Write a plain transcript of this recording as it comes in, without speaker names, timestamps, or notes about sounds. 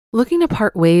Looking to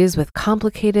part ways with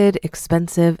complicated,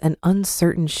 expensive, and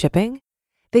uncertain shipping?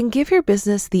 Then give your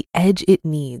business the edge it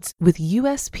needs with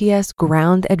USPS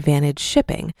Ground Advantage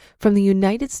shipping from the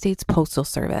United States Postal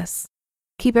Service.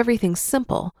 Keep everything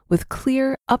simple with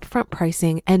clear, upfront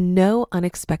pricing and no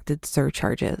unexpected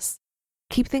surcharges.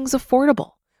 Keep things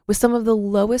affordable with some of the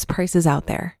lowest prices out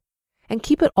there. And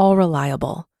keep it all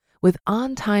reliable with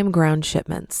on-time ground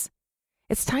shipments.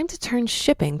 It's time to turn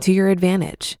shipping to your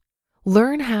advantage.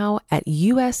 Learn how at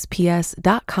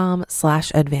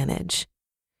USPS.com/advantage.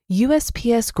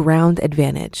 USPS Ground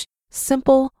Advantage.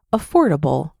 Simple,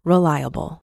 affordable,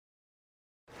 reliable.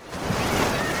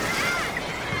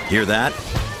 Hear that?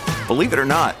 Believe it or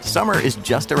not, summer is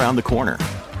just around the corner.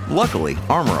 Luckily,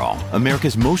 Armor All,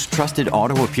 America's most trusted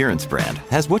auto appearance brand,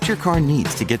 has what your car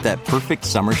needs to get that perfect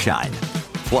summer shine.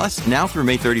 Plus, now through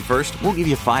May 31st, we'll give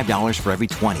you $5 for every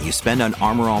 $20 you spend on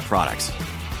Armor All products.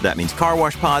 That means car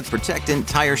wash pods, protectant,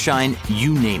 tire shine,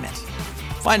 you name it.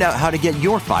 Find out how to get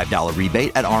your $5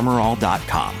 rebate at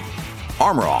armorall.com.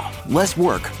 Armor All, less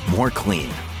work, more clean.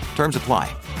 Terms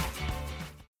apply.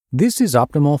 This is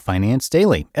Optimal Finance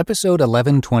Daily, episode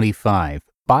 1125.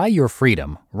 Buy Your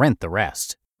Freedom, Rent the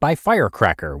Rest, by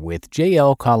Firecracker with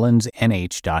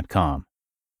jlcollinsnh.com.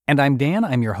 And I'm Dan,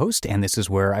 I'm your host, and this is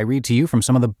where I read to you from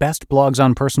some of the best blogs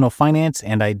on personal finance,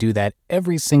 and I do that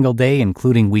every single day,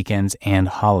 including weekends and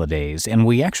holidays. And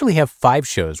we actually have 5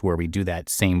 shows where we do that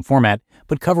same format,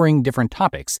 but covering different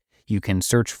topics. You can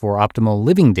search for Optimal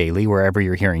Living Daily wherever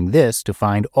you're hearing this to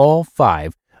find all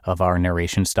 5 of our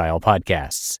narration-style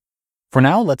podcasts. For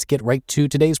now, let's get right to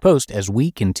today's post as we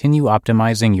continue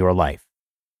optimizing your life.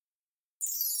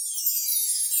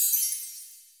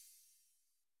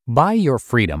 Buy Your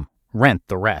Freedom, Rent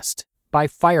the Rest, by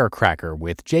Firecracker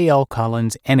with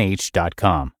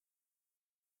jlcollinsnh.com.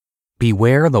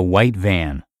 Beware the white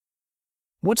van.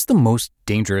 What's the most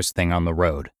dangerous thing on the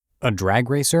road? A drag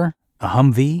racer? A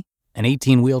Humvee? An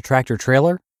 18-wheel tractor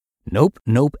trailer? Nope,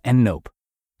 nope, and nope.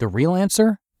 The real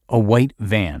answer? A white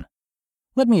van.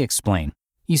 Let me explain.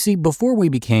 You see, before we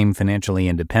became financially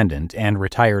independent and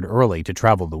retired early to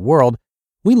travel the world,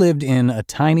 we lived in a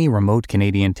tiny remote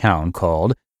Canadian town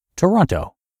called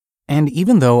Toronto. And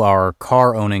even though our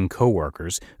car-owning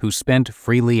coworkers who spent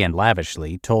freely and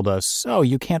lavishly told us, oh,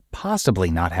 you can't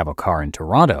possibly not have a car in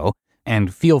Toronto,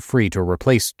 and feel free to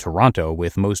replace Toronto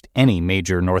with most any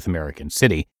major North American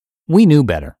city, we knew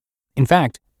better. In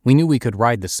fact, we knew we could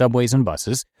ride the subways and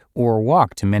buses, or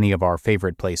walk to many of our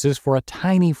favorite places for a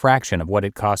tiny fraction of what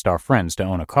it cost our friends to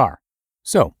own a car.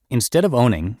 So, instead of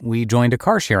owning, we joined a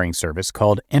car-sharing service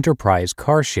called Enterprise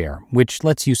Car Share, which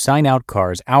lets you sign out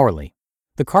cars hourly.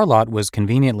 The car lot was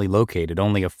conveniently located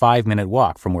only a 5-minute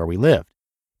walk from where we lived.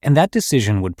 And that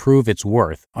decision would prove its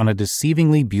worth on a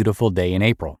deceivingly beautiful day in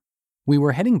April. We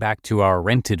were heading back to our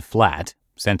rented flat,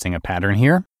 sensing a pattern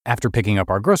here, after picking up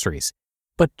our groceries.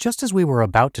 But just as we were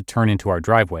about to turn into our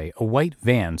driveway, a white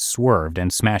van swerved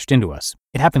and smashed into us.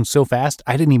 It happened so fast,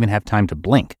 I didn't even have time to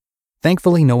blink.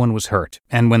 Thankfully, no one was hurt,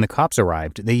 and when the cops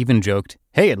arrived, they even joked,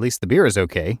 "Hey, at least the beer is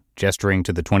okay," gesturing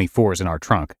to the 24s in our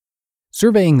trunk.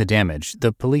 Surveying the damage,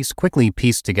 the police quickly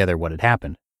pieced together what had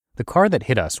happened. The car that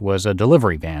hit us was a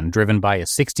delivery van driven by a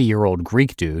 60-year-old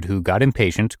Greek dude who got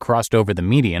impatient, crossed over the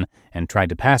median, and tried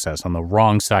to pass us on the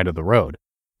wrong side of the road.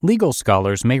 Legal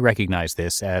scholars may recognize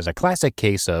this as a classic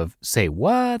case of, say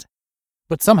what?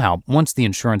 But somehow, once the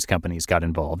insurance companies got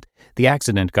involved, the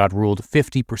accident got ruled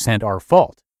 50% our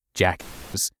fault.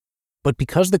 Jackass. But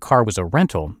because the car was a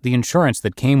rental, the insurance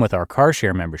that came with our car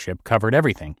share membership covered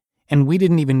everything, and we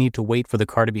didn't even need to wait for the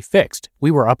car to be fixed.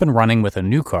 We were up and running with a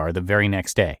new car the very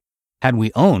next day. Had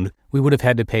we owned, we would have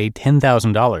had to pay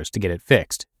 $10,000 to get it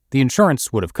fixed. The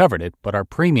insurance would have covered it, but our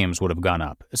premiums would have gone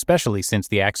up, especially since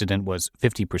the accident was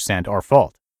 50% our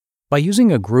fault. By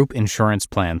using a group insurance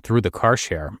plan through the car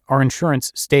share, our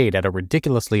insurance stayed at a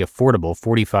ridiculously affordable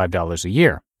 $45 a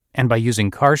year. And by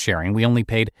using car sharing, we only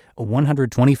paid a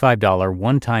 $125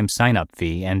 one-time sign-up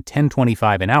fee and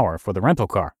 $10.25 an hour for the rental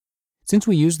car. Since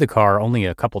we use the car only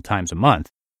a couple times a month,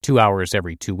 2 hours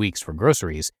every 2 weeks for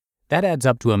groceries, that adds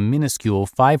up to a minuscule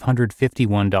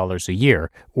 $551 a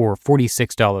year, or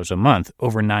 $46 a month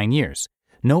over 9 years.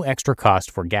 No extra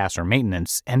cost for gas or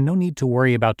maintenance, and no need to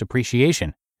worry about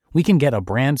depreciation. We can get a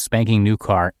brand spanking new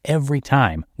car every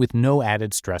time with no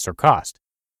added stress or cost.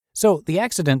 So the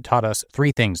accident taught us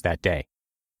 3 things that day.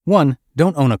 1,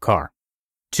 don't own a car.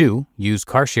 2, use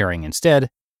car sharing instead.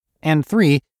 And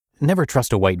 3, never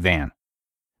trust a white van.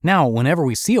 Now, whenever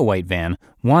we see a white van,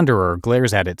 Wanderer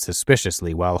glares at it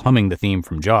suspiciously while humming the theme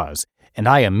from Jaws, and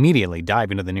I immediately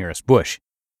dive into the nearest bush.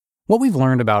 What we've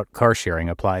learned about car sharing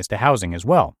applies to housing as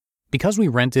well. Because we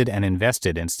rented and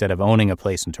invested instead of owning a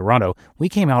place in Toronto, we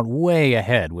came out way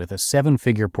ahead with a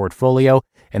 7-figure portfolio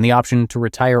and the option to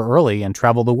retire early and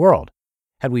travel the world.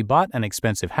 Had we bought an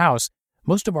expensive house,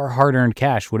 most of our hard-earned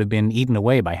cash would have been eaten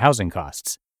away by housing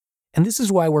costs. And this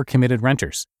is why we're committed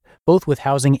renters, both with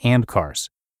housing and cars.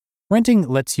 Renting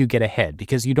lets you get ahead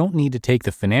because you don't need to take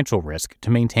the financial risk to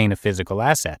maintain a physical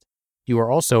asset. You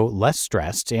are also less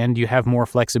stressed and you have more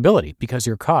flexibility because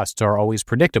your costs are always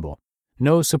predictable.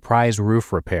 No surprise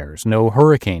roof repairs, no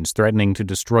hurricanes threatening to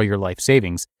destroy your life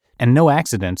savings, and no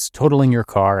accidents totaling your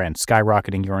car and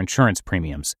skyrocketing your insurance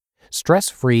premiums.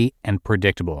 Stress-free and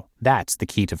predictable. That's the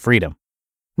key to freedom.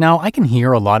 Now, I can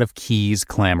hear a lot of keys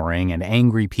clamoring and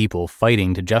angry people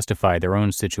fighting to justify their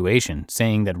own situation,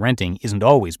 saying that renting isn't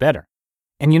always better.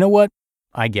 And you know what?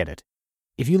 I get it.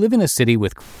 If you live in a city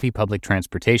with crappy public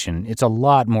transportation, it's a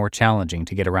lot more challenging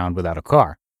to get around without a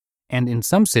car. And in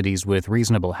some cities with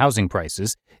reasonable housing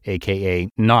prices, aka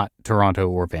not Toronto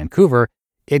or Vancouver,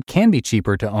 it can be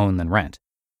cheaper to own than rent.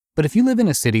 But if you live in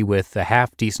a city with a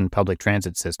half-decent public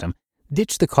transit system,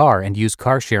 ditch the car and use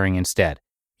car sharing instead.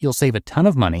 You'll save a ton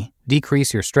of money,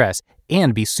 decrease your stress,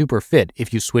 and be super fit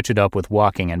if you switch it up with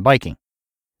walking and biking.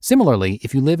 Similarly,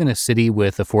 if you live in a city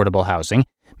with affordable housing,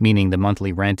 meaning the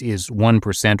monthly rent is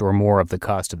 1% or more of the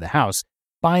cost of the house,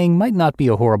 buying might not be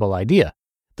a horrible idea.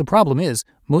 The problem is,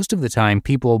 most of the time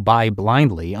people buy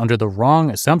blindly under the wrong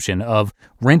assumption of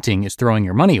renting is throwing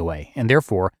your money away, and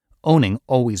therefore owning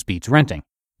always beats renting.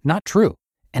 Not true.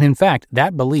 And in fact,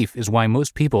 that belief is why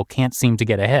most people can't seem to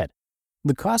get ahead.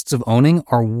 The costs of owning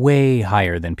are way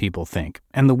higher than people think,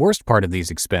 and the worst part of these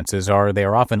expenses are they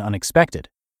are often unexpected.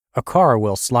 A car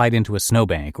will slide into a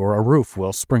snowbank, or a roof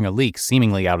will spring a leak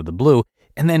seemingly out of the blue,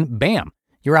 and then bam,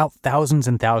 you're out thousands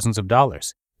and thousands of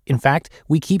dollars. In fact,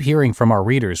 we keep hearing from our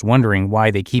readers wondering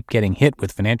why they keep getting hit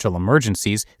with financial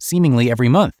emergencies seemingly every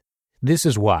month. This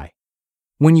is why.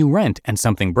 When you rent and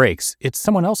something breaks, it's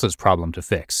someone else's problem to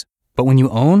fix. But when you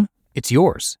own, it's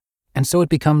yours. And so it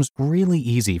becomes really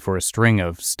easy for a string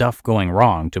of stuff going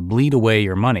wrong to bleed away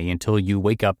your money until you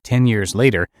wake up 10 years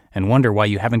later and wonder why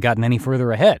you haven't gotten any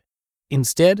further ahead.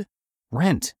 Instead,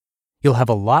 rent. You'll have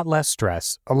a lot less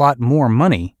stress, a lot more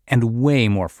money, and way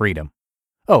more freedom.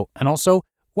 Oh, and also,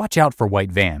 watch out for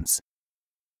white vans.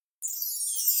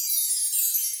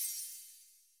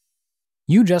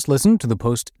 You just listened to the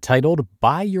post titled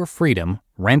Buy Your Freedom,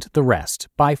 Rent the Rest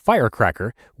by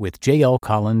Firecracker with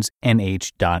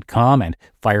jlcollinsnh.com, and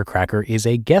Firecracker is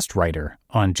a guest writer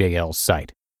on JL's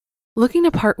site. Looking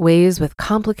to part ways with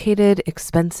complicated,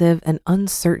 expensive, and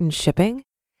uncertain shipping?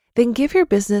 Then give your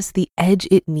business the edge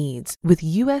it needs with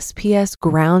USPS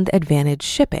Ground Advantage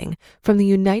shipping from the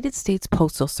United States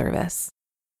Postal Service.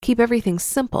 Keep everything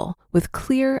simple with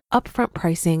clear, upfront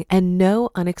pricing and no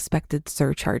unexpected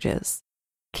surcharges.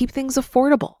 Keep things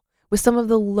affordable with some of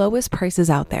the lowest prices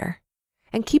out there.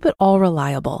 And keep it all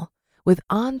reliable with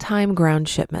on-time ground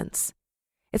shipments.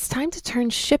 It's time to turn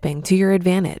shipping to your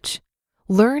advantage.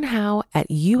 Learn how at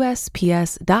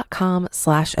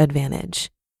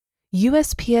USPS.com/advantage.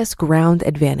 USPS Ground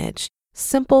Advantage.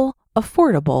 Simple,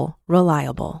 affordable,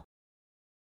 reliable.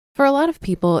 For a lot of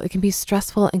people, it can be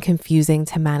stressful and confusing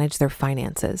to manage their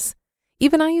finances.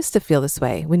 Even I used to feel this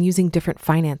way when using different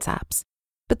finance apps.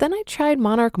 But then I tried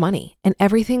Monarch Money and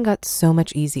everything got so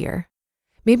much easier.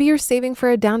 Maybe you're saving for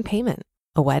a down payment,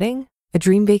 a wedding, a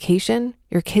dream vacation,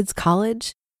 your kids'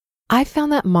 college. I found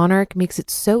that Monarch makes it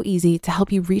so easy to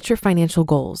help you reach your financial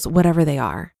goals, whatever they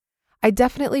are. I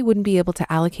definitely wouldn't be able to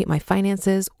allocate my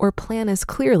finances or plan as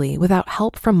clearly without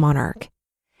help from Monarch.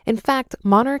 In fact,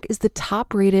 Monarch is the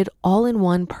top-rated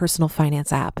all-in-one personal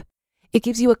finance app. It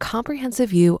gives you a comprehensive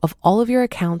view of all of your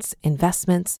accounts,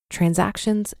 investments,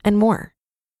 transactions, and more.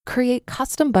 Create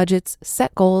custom budgets,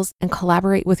 set goals, and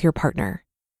collaborate with your partner.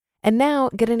 And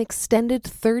now get an extended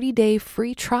 30-day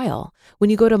free trial when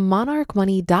you go to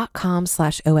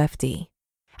monarchmoney.com/OFD.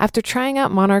 After trying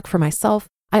out Monarch for myself,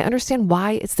 I understand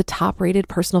why it's the top-rated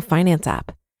personal finance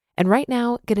app. And right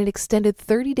now, get an extended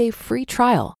 30-day free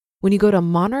trial when you go to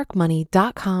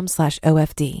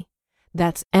monarchmoney.com/OFD.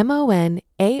 That's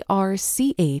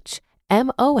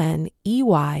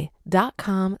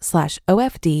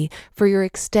monarchmoney.com/OFD for your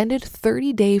extended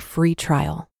 30-day free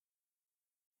trial.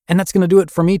 And that's going to do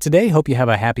it for me today. Hope you have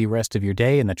a happy rest of your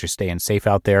day and that you're staying safe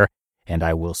out there. And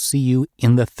I will see you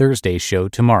in the Thursday show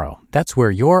tomorrow. That's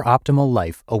where your optimal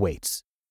life awaits.